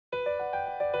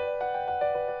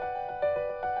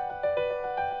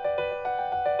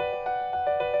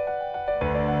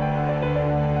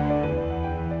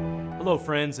Hello,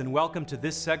 friends, and welcome to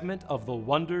this segment of The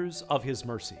Wonders of His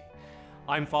Mercy.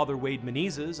 I'm Father Wade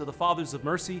Menezes of the Fathers of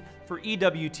Mercy for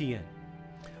EWTN.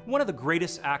 One of the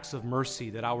greatest acts of mercy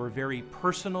that our very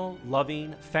personal,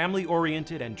 loving,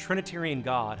 family-oriented, and Trinitarian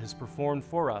God has performed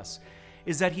for us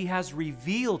is that He has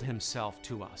revealed Himself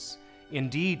to us,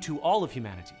 indeed to all of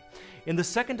humanity. In the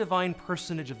second divine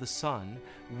personage of the Son,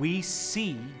 we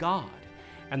see God.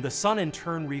 And the Son in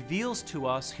turn reveals to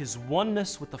us His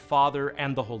oneness with the Father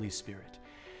and the Holy Spirit.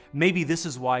 Maybe this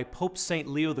is why Pope St.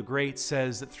 Leo the Great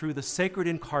says that through the sacred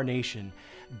incarnation,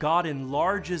 God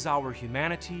enlarges our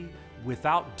humanity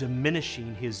without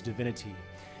diminishing His divinity.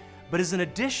 But as an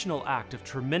additional act of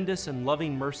tremendous and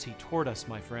loving mercy toward us,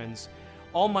 my friends,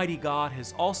 Almighty God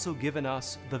has also given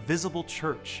us the visible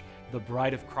church, the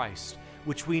bride of Christ,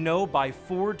 which we know by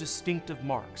four distinctive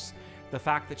marks: the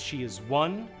fact that she is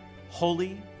one,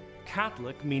 holy,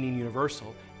 Catholic, meaning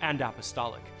universal, and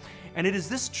apostolic. And it is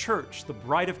this church, the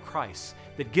bride of Christ,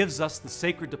 that gives us the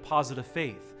sacred deposit of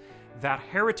faith, that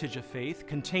heritage of faith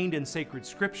contained in sacred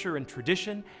scripture and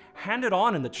tradition, handed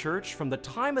on in the church from the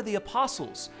time of the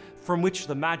apostles, from which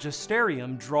the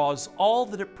magisterium draws all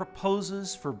that it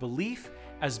proposes for belief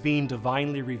as being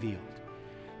divinely revealed.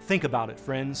 Think about it,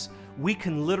 friends. We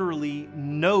can literally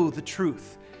know the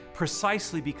truth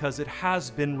precisely because it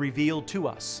has been revealed to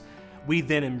us. We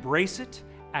then embrace it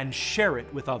and share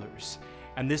it with others.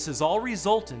 And this is all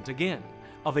resultant, again,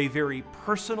 of a very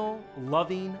personal,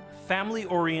 loving,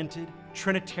 family-oriented,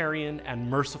 Trinitarian, and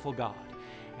merciful God.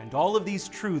 And all of these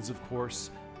truths, of course,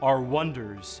 are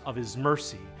wonders of His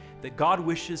mercy that God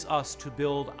wishes us to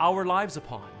build our lives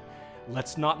upon.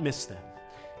 Let's not miss them.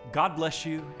 God bless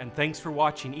you, and thanks for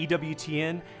watching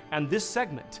EWTN and this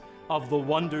segment of The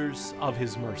Wonders of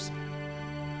His Mercy.